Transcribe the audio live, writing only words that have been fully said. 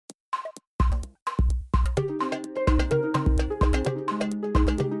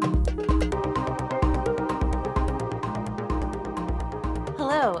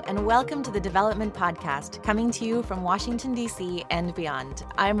and welcome to the Development Podcast, coming to you from Washington, D.C. and beyond.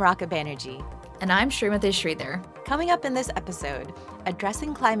 I'm Raka Banerjee. And I'm Srimati Sridhar. Coming up in this episode,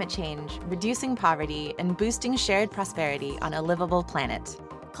 addressing climate change, reducing poverty, and boosting shared prosperity on a livable planet.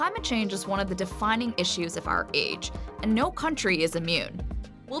 Climate change is one of the defining issues of our age, and no country is immune.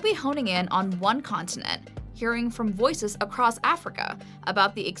 We'll be honing in on one continent, hearing from voices across Africa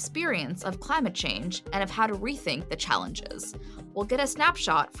about the experience of climate change and of how to rethink the challenges. We'll get a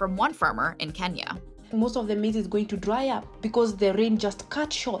snapshot from one farmer in Kenya. Most of the maize is going to dry up because the rain just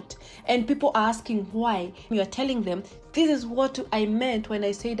cut short. And people are asking why. You are telling them, this is what I meant when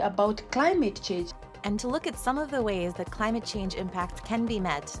I said about climate change. And to look at some of the ways that climate change impacts can be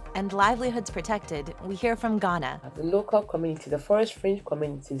met and livelihoods protected, we hear from Ghana. The local community, the forest fringe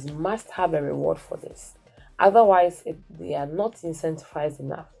communities must have a reward for this. Otherwise, they are not incentivized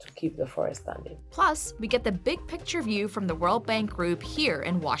enough to keep the forest standing. Plus, we get the big picture view from the World Bank Group here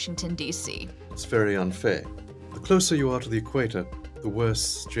in Washington, D.C. It's very unfair. The closer you are to the equator, the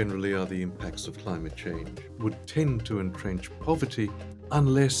worse generally are the impacts of climate change. Would tend to entrench poverty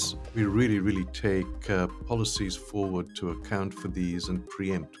unless we really take policies forward to account for these and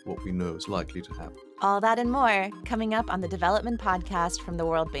preempt what we know is likely to happen. All that and more coming up on the Development Podcast from the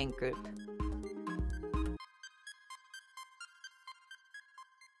World Bank Group.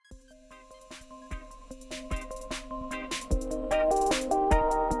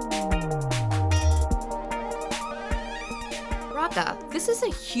 This is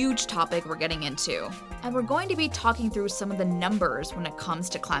a huge topic we're getting into, and we're going to be talking through some of the numbers when it comes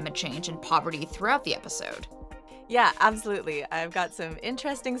to climate change and poverty throughout the episode. Yeah, absolutely. I've got some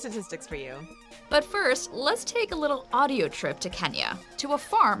interesting statistics for you. But first, let's take a little audio trip to Kenya, to a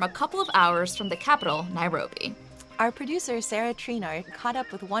farm a couple of hours from the capital, Nairobi. Our producer, Sarah Treenart, caught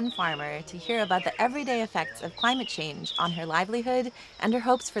up with one farmer to hear about the everyday effects of climate change on her livelihood and her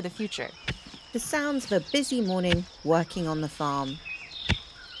hopes for the future. The sounds of a busy morning working on the farm.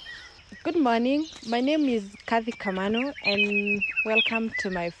 Good morning. My name is Kathy Kamano and welcome to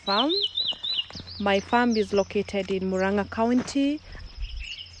my farm. My farm is located in Murang'a County.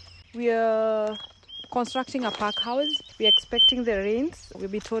 We are constructing a park house. We are expecting the rains. We'll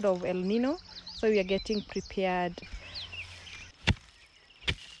be told of El Nino, so we are getting prepared.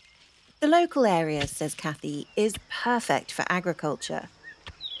 The local area, says Kathy, is perfect for agriculture.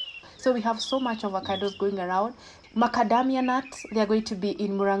 So we have so much avocados going around. Macadamia nuts, they are going to be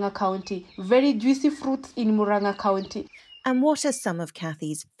in Murang'a County. Very juicy fruits in Murang'a County. And what are some of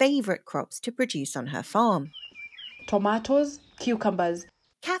Kathy's favourite crops to produce on her farm? Tomatoes, cucumbers.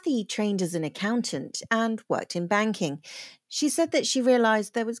 Kathy trained as an accountant and worked in banking. She said that she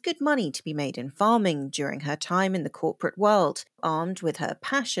realised there was good money to be made in farming during her time in the corporate world. Armed with her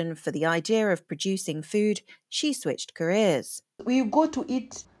passion for the idea of producing food, she switched careers. We go to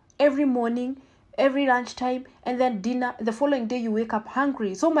eat every morning, every lunchtime, and then dinner. The following day you wake up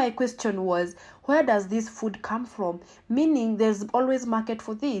hungry. So my question was, where does this food come from? Meaning there's always market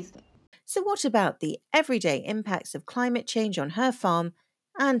for this. So what about the everyday impacts of climate change on her farm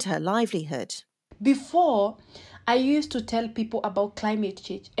and her livelihood? Before, I used to tell people about climate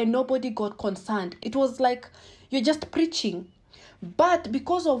change and nobody got concerned. It was like you're just preaching. But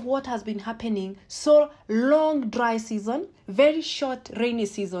because of what has been happening, so long dry season, very short rainy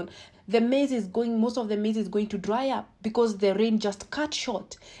season, most of the maize is going to dry up because the rain just cut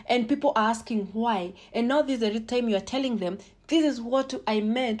short. And people are asking why. And now this is the time you are telling them, this is what I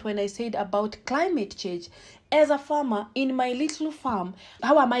meant when I said about climate change. As a farmer in my little farm,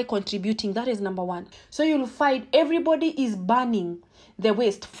 how am I contributing? That is number one. So you'll find everybody is burning the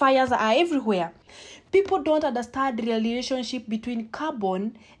waste. Fires are everywhere. People don't understand the relationship between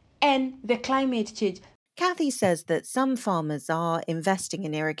carbon and the climate change. Kathy says that some farmers are investing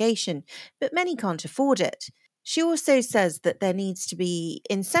in irrigation, but many can't afford it. She also says that there needs to be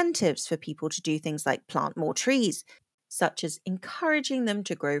incentives for people to do things like plant more trees, such as encouraging them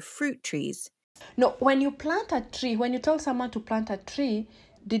to grow fruit trees. No, when you tell someone to plant a tree,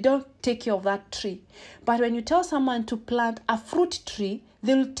 they don't take care of that tree. But when you tell someone to plant a fruit tree,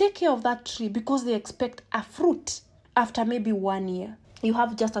 they will take care of that tree because they expect a fruit after maybe 1 year. You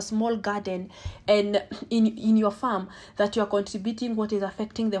have just a small garden and in your farm that you are contributing what is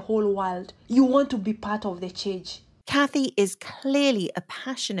affecting the whole world. You want to be part of the change. Kathy is clearly a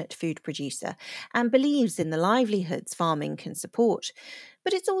passionate food producer and believes in the livelihoods farming can support.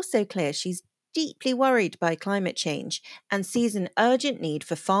 But it's also clear she's deeply worried by climate change and sees an urgent need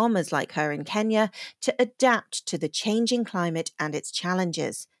for farmers like her in Kenya to adapt to the changing climate and its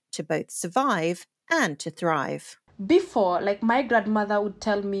challenges, to both survive and to thrive. Before, like my grandmother would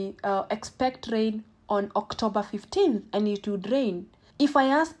tell me, expect rain on October 15th and it would rain. If I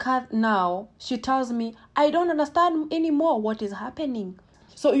ask her now, she tells me, I don't understand anymore what is happening.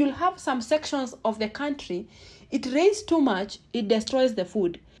 So you'll have some sections of the country, it rains too much, it destroys the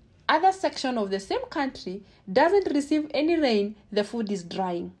food. Other section of the same country doesn't receive any rain, the food is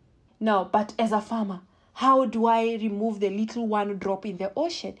drying. Now, but as a farmer, how do I remove the little one drop in the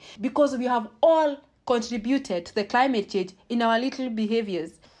ocean? Because we have all contributed to the climate change in our little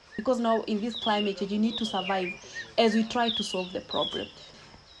behaviors. Because now in this climate change, you need to survive as we try to solve the problem.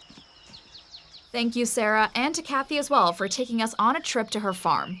 Thank you, Sarah, and to Kathy as well for taking us on a trip to her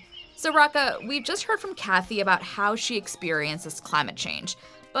farm. So, Raka, we've just heard from Kathy about how she experiences climate change,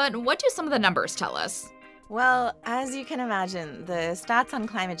 but what do some of the numbers tell us? Well, as you can imagine, the stats on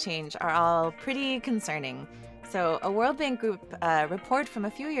climate change are all pretty concerning. So, a World Bank Group report from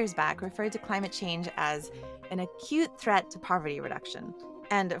a few years back referred to climate change as an acute threat to poverty reduction.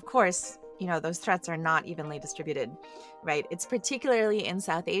 And of course, those threats are not evenly distributed, right? It's particularly in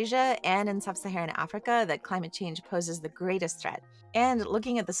South Asia and in sub-Saharan Africa that climate change poses the greatest threat. And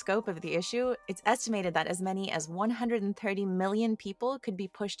looking at the scope of the issue, it's estimated that as many as 130 million people could be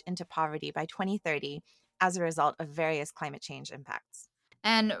pushed into poverty by 2030 as a result of various climate change impacts.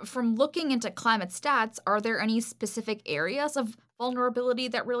 And from looking into climate stats, are there any specific areas of vulnerability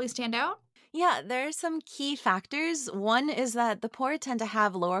that really stand out? Yeah, there are some key factors. One is that the poor tend to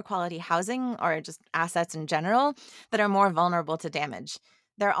have lower quality housing or just assets in general that are more vulnerable to damage.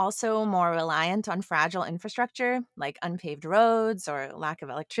 They're also more reliant on fragile infrastructure like unpaved roads or lack of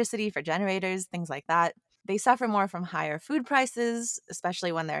electricity for generators, things like that. They suffer more from higher food prices,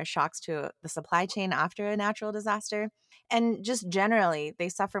 especially when there are shocks to the supply chain after a natural disaster. And just generally, they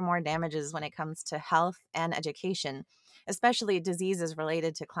suffer more damages when it comes to health and education, especially diseases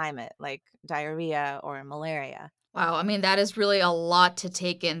related to climate like diarrhea or malaria. Wow, I mean, that is really a lot to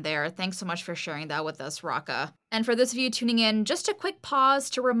take in there. Thanks so much for sharing that with us, Raka. And for those of you tuning in, just a quick pause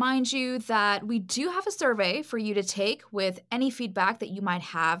to remind you that we do have a survey for you to take with any feedback that you might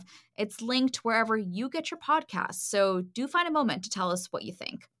have. It's linked wherever you get your podcasts, so do find a moment to tell us what you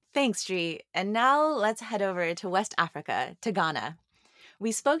think. Thanks, Dri. And now let's head over to West Africa, to Ghana.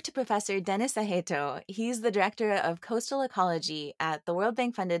 We spoke to Professor Dennis Aheto. He's the Director of Coastal Ecology at the World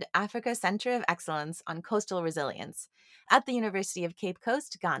Bank funded Africa Center of Excellence on Coastal Resilience at the University of Cape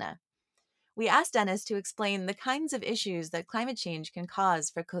Coast, Ghana. We asked Dennis to explain the kinds of issues that climate change can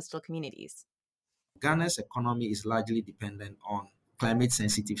cause for coastal communities. Ghana's economy is largely dependent on climate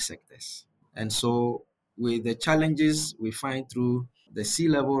sensitive sectors. And so, with the challenges we find through the sea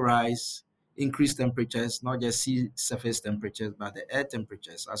level rise, increased temperatures, not just sea surface temperatures, but the air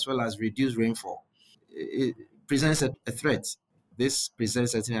temperatures, as well as reduced rainfall, it presents a threat. This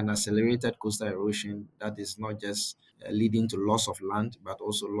presents an accelerated coastal erosion that is not just leading to loss of land, but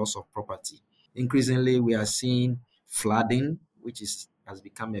also loss of property. Increasingly, we are seeing flooding, which has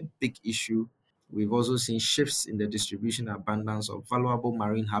become a big issue. We've also seen shifts in the distribution and abundance of valuable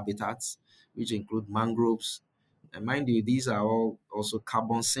marine habitats, which include mangroves. And mind you, these are all also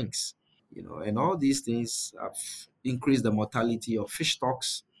carbon sinks, and all these things have increased the mortality of fish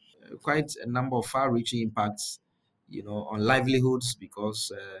stocks, quite a number of far-reaching impacts, on livelihoods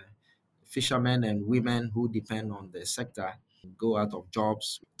because fishermen and women who depend on the sector go out of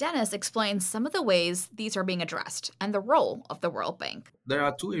jobs. Dennis explains some of the ways these are being addressed and the role of the World Bank. There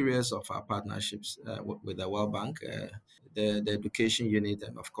are two areas of our partnerships with the World Bank, the education unit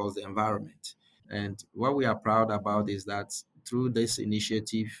and, of course, the environment. And what we are proud about is that through this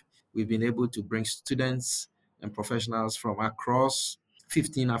initiative, we've been able to bring students and professionals from across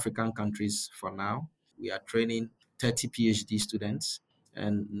 15 African countries for now. We are training 30 PhD students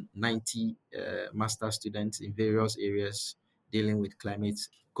and 90 master students in various areas dealing with climate,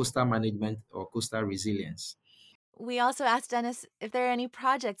 coastal management, or coastal resilience. We also asked Dennis if there are any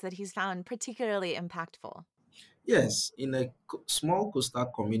projects that he's found particularly impactful. Yes, in a small coastal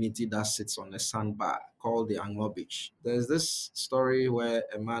community that sits on a sandbar called the Anglo Beach, there's this story where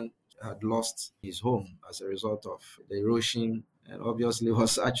a man had lost his home as a result of the erosion and obviously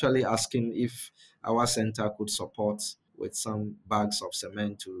was actually asking if our center could support with some bags of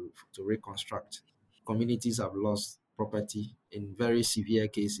cement to reconstruct. Communities have lost property, in very severe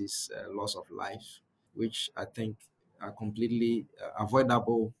cases, loss of life, which I think are completely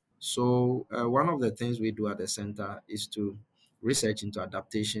avoidable. So, one of the things we do at the center is to research into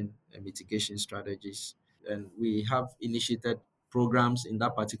adaptation and mitigation strategies. And we have initiated programs in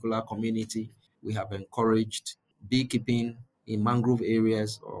that particular community. We have encouraged beekeeping in mangrove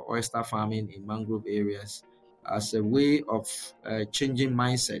areas or oyster farming in mangrove areas as a way of changing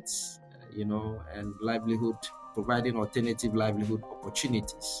mindsets, and livelihood, providing alternative livelihood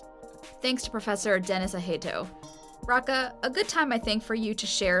opportunities. Thanks to Professor Dennis Aheto. Raka, a good time I think for you to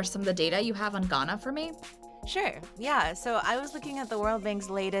share some of the data you have on Ghana for me. Sure. Yeah. So I was looking at the World Bank's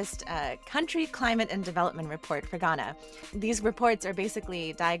latest Country Climate and Development Report for Ghana. These reports are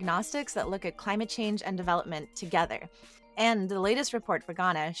basically diagnostics that look at climate change and development together. And the latest report for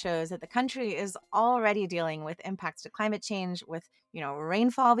Ghana shows that the country is already dealing with impacts to climate change, with,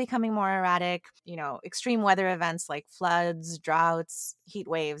 rainfall becoming more erratic, extreme weather events like floods, droughts, heat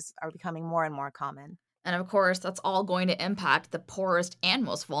waves are becoming more and more common. And of course, that's all going to impact the poorest and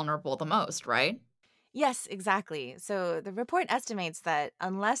most vulnerable the most, right? Yes, exactly. So the report estimates that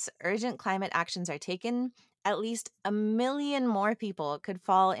unless urgent climate actions are taken, at least 1 million more people could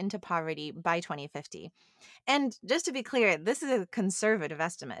fall into poverty by 2050. And just to be clear, this is a conservative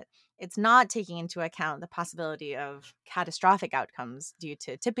estimate. It's not taking into account the possibility of catastrophic outcomes due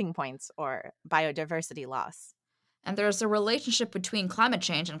to tipping points or biodiversity loss. And there's a relationship between climate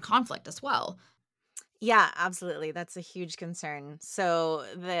change and conflict as well. Yeah, absolutely. That's a huge concern. So,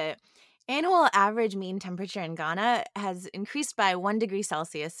 the annual average mean temperature in Ghana has increased by 1 degree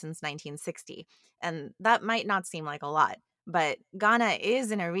Celsius since 1960. And that might not seem like a lot, but Ghana is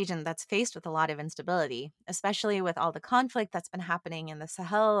in a region that's faced with a lot of instability, especially with all the conflict that's been happening in the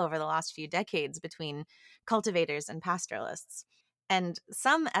Sahel over the last few decades between cultivators and pastoralists. And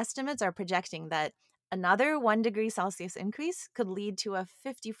some estimates are projecting that another 1 degree Celsius increase could lead to a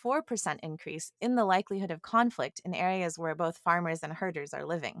 54% increase in the likelihood of conflict in areas where both farmers and herders are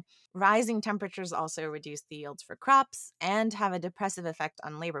living. Rising temperatures also reduce the yields for crops and have a depressive effect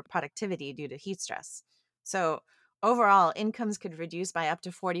on labor productivity due to heat stress. So, overall, incomes could reduce by up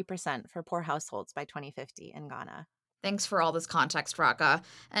to 40% for poor households by 2050 in Ghana. Thanks for all this context, Raka.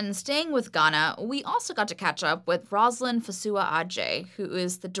 And staying with Ghana, we also got to catch up with Roslyn Fasua Adje, who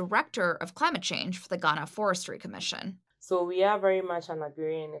is the Director of Climate Change for the Ghana Forestry Commission. So we are very much an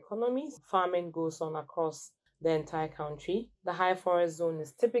agrarian economy. Farming goes on across the entire country. The high forest zone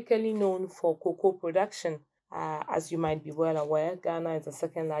is typically known for cocoa production. As you might be well aware, Ghana is the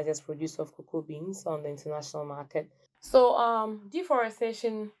second largest producer of cocoa beans on the international market. So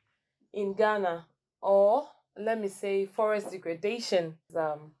deforestation in Ghana, or let me say forest degradation, is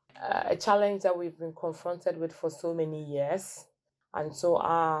a challenge that we've been confronted with for so many years. And so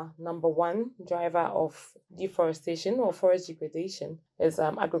our number one driver of deforestation or forest degradation is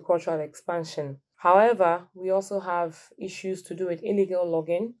agricultural expansion. However, we also have issues to do with illegal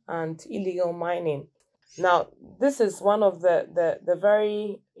logging and illegal mining. Now, this is one of the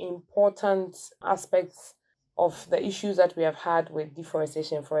very important aspects of the issues that we have had with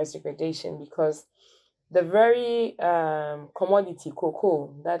deforestation and forest degradation, because the very commodity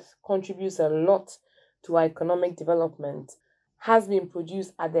cocoa that contributes a lot to our economic development has been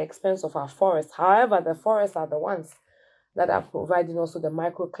produced at the expense of our forests. However, the forests are the ones that are providing also the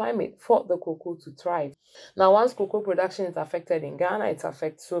microclimate for the cocoa to thrive. Now, once cocoa production is affected in Ghana, it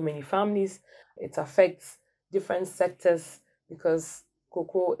affects so many families, it affects different sectors, because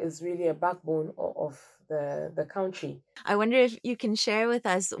cocoa is really a backbone of the country. I wonder if you can share with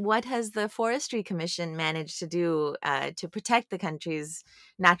us, what has the Forestry Commission managed to do to protect the country's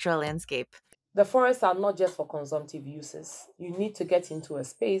natural landscape? The forests are not just for consumptive uses. You need to get into a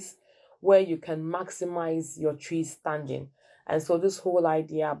space where you can maximize your trees standing. And so this whole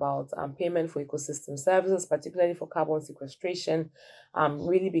idea about payment for ecosystem services, particularly for carbon sequestration,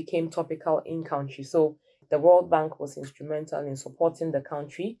 really became topical in country. So the World Bank was instrumental in supporting the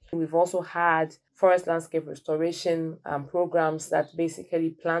country. We've also had forest landscape restoration programs that basically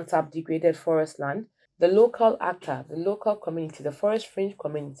plant up degraded forest land. The local actor, the local community, the forest fringe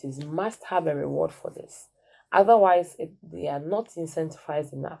communities must have a reward for this. Otherwise, they are not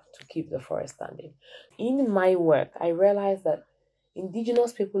incentivized enough to keep the forest standing. In my work, I realized that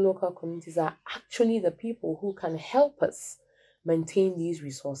indigenous people, local communities are actually the people who can help us maintain these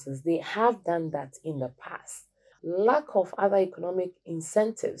resources. They have done that in the past. Lack of other economic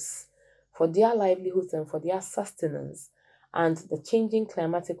incentives for their livelihoods and for their sustenance, and the changing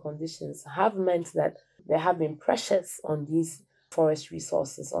climatic conditions have meant that there have been pressures on these forest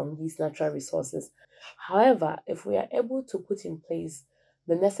resources, on these natural resources. However, if we are able to put in place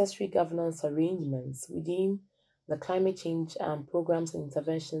the necessary governance arrangements within the climate change programs and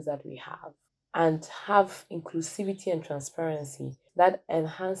interventions that we have, and have inclusivity and transparency that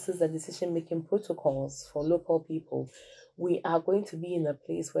enhances the decision making protocols for local people, we are going to be in a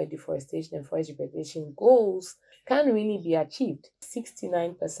place where deforestation and forest degradation goals can really be achieved.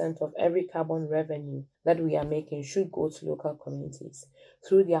 69% of every carbon revenue that we are making should go to local communities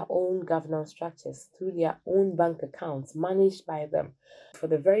through their own governance structures, through their own bank accounts managed by them. For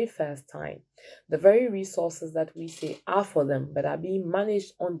the very first time, the very resources that we say are for them but are being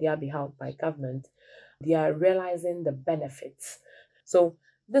managed on their behalf by government They are realizing the benefits. So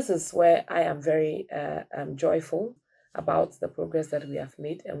this is where I am very joyful about the progress that we have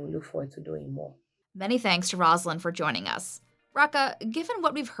made, and we look forward to doing more. Many thanks to Rosalind for joining us. Raka, given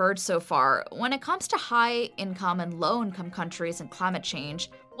what we've heard so far, when it comes to high income and low income countries and climate change,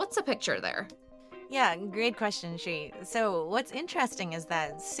 what's the picture there? Yeah, great question, Shri. So, what's interesting is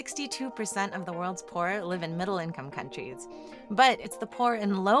that 62% of the world's poor live in middle income countries, but it's the poor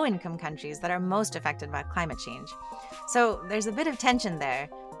in low income countries that are most affected by climate change. So, there's a bit of tension there,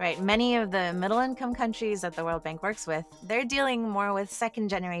 right? Many of the middle income countries that the World Bank works with, they're dealing more with second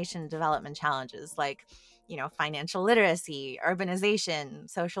generation development challenges like, financial literacy, urbanization,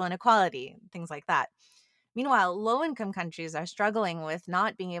 social inequality, things like that. Meanwhile, low income countries are struggling with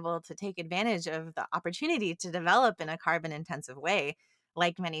not being able to take advantage of the opportunity to develop in a carbon intensive way,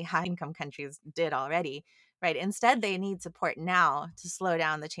 like many high income countries did already, right? Instead, they need support now to slow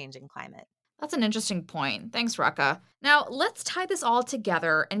down the changing climate. That's an interesting point. Thanks, Raka. Now, let's tie this all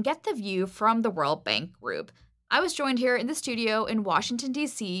together and get the view from the World Bank Group. I was joined here in the studio in Washington,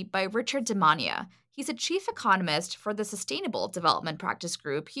 D.C. by Richard Demania. He's a chief economist for the Sustainable Development Practice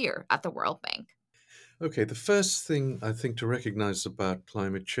Group here at the World Bank. Okay, the first thing I think to recognize about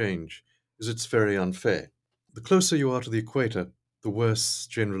climate change is it's very unfair. The closer you are to the equator, the worse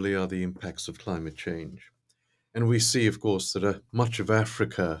generally are the impacts of climate change. And we see, of course, that much of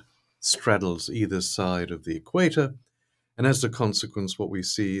Africa straddles either side of the equator. And as a consequence, what we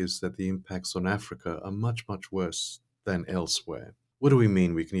see is that the impacts on Africa are much, much worse than elsewhere. What do we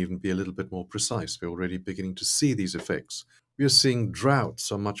mean? We can even be a little bit more precise. We're already beginning to see these effects. We are seeing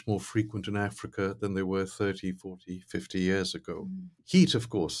droughts are much more frequent in Africa than they were 30, 40, 50 years ago. Heat, of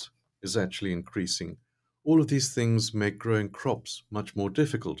course, is actually increasing. All of these things make growing crops much more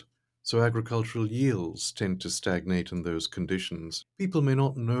difficult. So agricultural yields tend to stagnate in those conditions. People may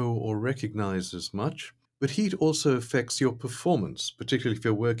not know or recognize as much, but heat also affects your performance, particularly if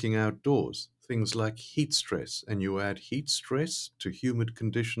you're working outdoors. Things like heat stress, and you add heat stress to humid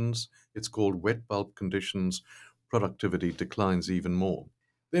conditions, it's called wet bulb conditions, productivity declines even more.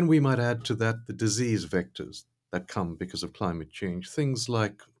 Then we might add to that the disease vectors that come because of climate change, things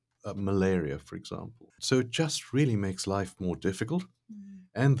like malaria, for example. So it just really makes life more difficult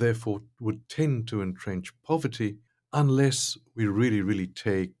and therefore would tend to entrench poverty unless we really, really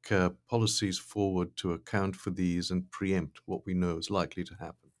take policies forward to account for these and preempt what we know is likely to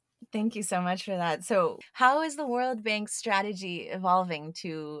happen. Thank you so much for that. So, how is the World Bank's strategy evolving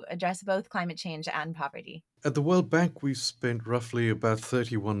to address both climate change and poverty? At the World Bank, we've spent roughly about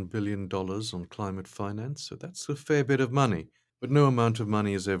 $31 billion on climate finance, so that's a fair bit of money, but no amount of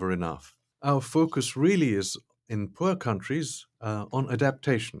money is ever enough. Our focus really is in poor countries on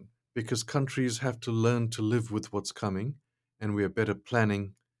adaptation, because countries have to learn to live with what's coming, and we are better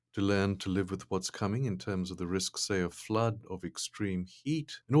planning to learn to live with what's coming in terms of the risks, say, of flood, of extreme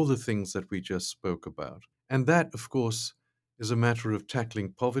heat, and all the things that we just spoke about. And that, of course, is a matter of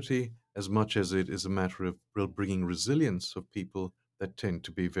tackling poverty as much as it is a matter of bringing resilience of people that tend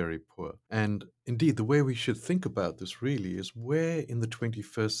to be very poor. And indeed, the way we should think about this really is where in the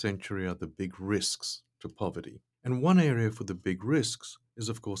 21st century are the big risks to poverty? And one area for the big risks is,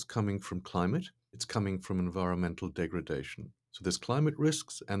 of course, coming from climate. It's coming from environmental degradation. So there's climate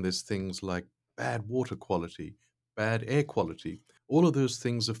risks, and there's things like bad water quality, bad air quality. All of those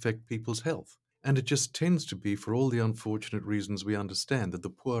things affect people's health. And it just tends to be, for all the unfortunate reasons we understand, that the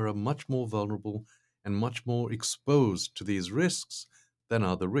poor are much more vulnerable and much more exposed to these risks than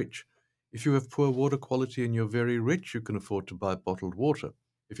are the rich. If you have poor water quality and you're very rich, you can afford to buy bottled water.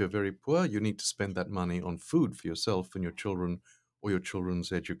 If you're very poor, you need to spend that money on food for yourself and your children or your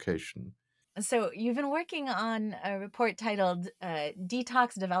children's education. So, you've been working on a report titled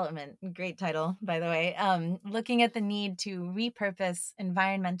Detox Development, great title, by the way, looking at the need to repurpose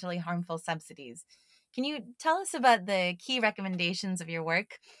environmentally harmful subsidies. Can you tell us about the key recommendations of your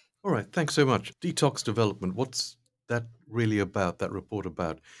work? All right, thanks so much. Detox development, what's that really about, that report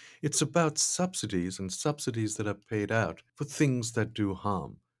about? It's about subsidies and subsidies that are paid out for things that do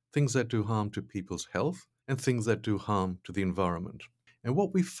harm to people's health and things that do harm to the environment. And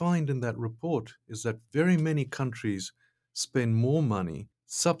what we find in that report is that very many countries spend more money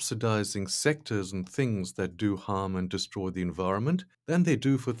subsidizing sectors and things that do harm and destroy the environment than they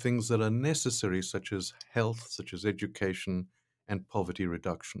do for things that are necessary, such as health, such as education, and poverty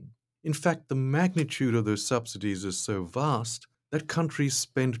reduction. In fact, the magnitude of those subsidies is so vast that countries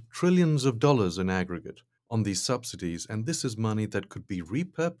spend trillions of dollars in aggregate on these subsidies, and this is money that could be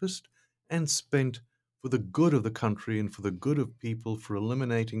repurposed and spent for the good of the country and for the good of people, for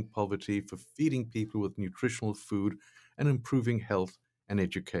eliminating poverty, for feeding people with nutritional food, and improving health and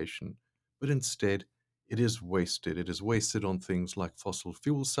education. But instead, it is wasted. It is wasted on things like fossil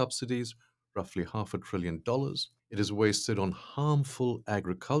fuel subsidies, roughly $500 billion. It is wasted on harmful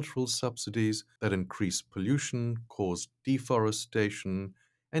agricultural subsidies that increase pollution, cause deforestation,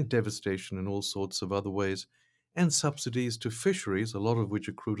 and devastation in all sorts of other ways, and subsidies to fisheries, a lot of which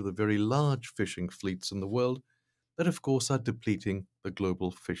accrue to the very large fishing fleets in the world, that of course are depleting the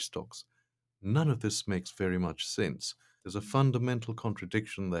global fish stocks. None of this makes very much sense. There's a fundamental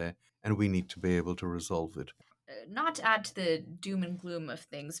contradiction there, and we need to be able to resolve it. Not to add to the doom and gloom of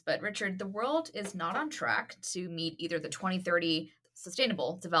things, but Richard, the world is not on track to meet either the 2030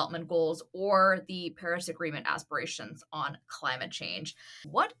 Sustainable Development Goals or the Paris Agreement aspirations on climate change.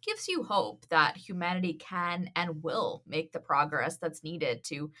 What gives you hope that humanity can and will make the progress that's needed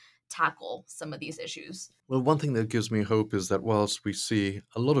to tackle some of these issues? Well, one thing that gives me hope is that whilst we see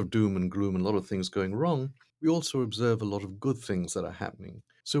a lot of doom and gloom and a lot of things going wrong, we also observe a lot of good things that are happening.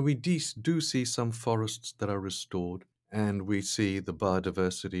 So we do see some forests that are restored, and we see the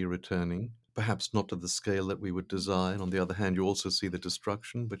biodiversity returning, perhaps not to the scale that we would desire. On the other hand, you also see the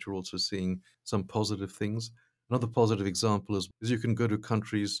destruction, but you're also seeing some positive things. Another positive example is you can go to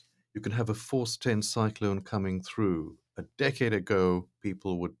countries, you can have a force 10 cyclone coming through. A decade ago,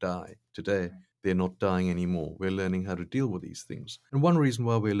 people would die. Today, they're not dying anymore. We're learning how to deal with these things. And one reason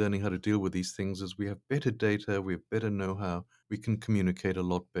why we're learning how to deal with these things is we have better data, we have better know-how, we can communicate a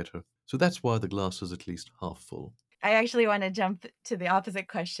lot better. So that's why the glass is at least half full. I actually want to jump to the opposite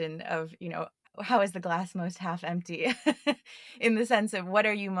question of, how is the glass most half empty in the sense of what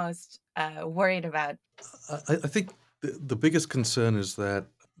are you most worried about? I think the biggest concern is that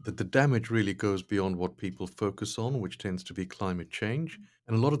the damage really goes beyond what people focus on, which tends to be climate change.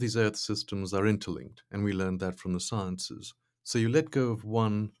 And a lot of these Earth systems are interlinked, and we learned that from the sciences. So you let go of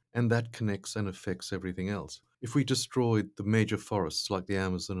one, and that connects and affects everything else. If we destroyed the major forests like the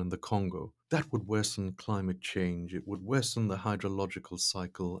Amazon and the Congo, that would worsen climate change, it would worsen the hydrological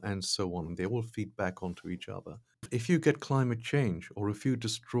cycle, and so on. They all feed back onto each other. If you get climate change, or if you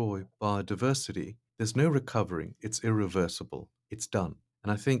destroy biodiversity, there's no recovering. It's irreversible. It's done.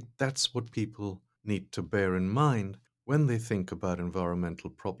 And I think that's what people need to bear in mind when they think about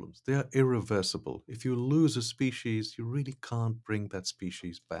environmental problems. They are irreversible. If you lose a species, you really can't bring that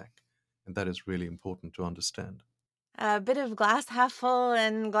species back. And that is really important to understand. A bit of glass half full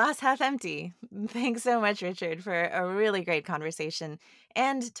and glass half empty. Thanks so much, Richard, for a really great conversation,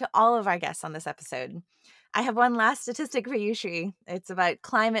 and to all of our guests on this episode. I have one last statistic for you, Shri. It's about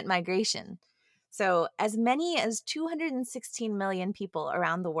climate migration. So, as many as 216 million people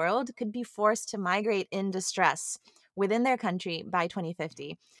around the world could be forced to migrate in distress within their country by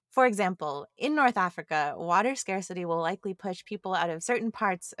 2050. For example, in North Africa, water scarcity will likely push people out of certain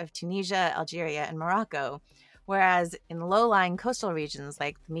parts of Tunisia, Algeria, and Morocco. Whereas in low-lying coastal regions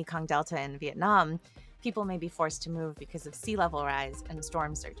like the Mekong Delta in Vietnam, people may be forced to move because of sea level rise and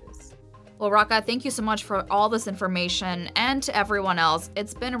storm surges. Well, Raka, thank you so much for all this information, and to everyone else.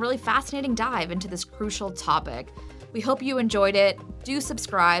 It's been a really fascinating dive into this crucial topic. We hope you enjoyed it. Do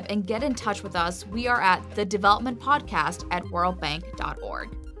subscribe and get in touch with us. We are at the Development Podcast at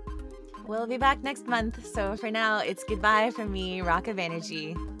worldbank.org. We'll be back next month, so for now, it's goodbye from me, Raka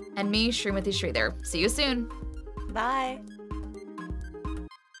Banerjee. And me, Srimati Sridhar. See you soon. Bye.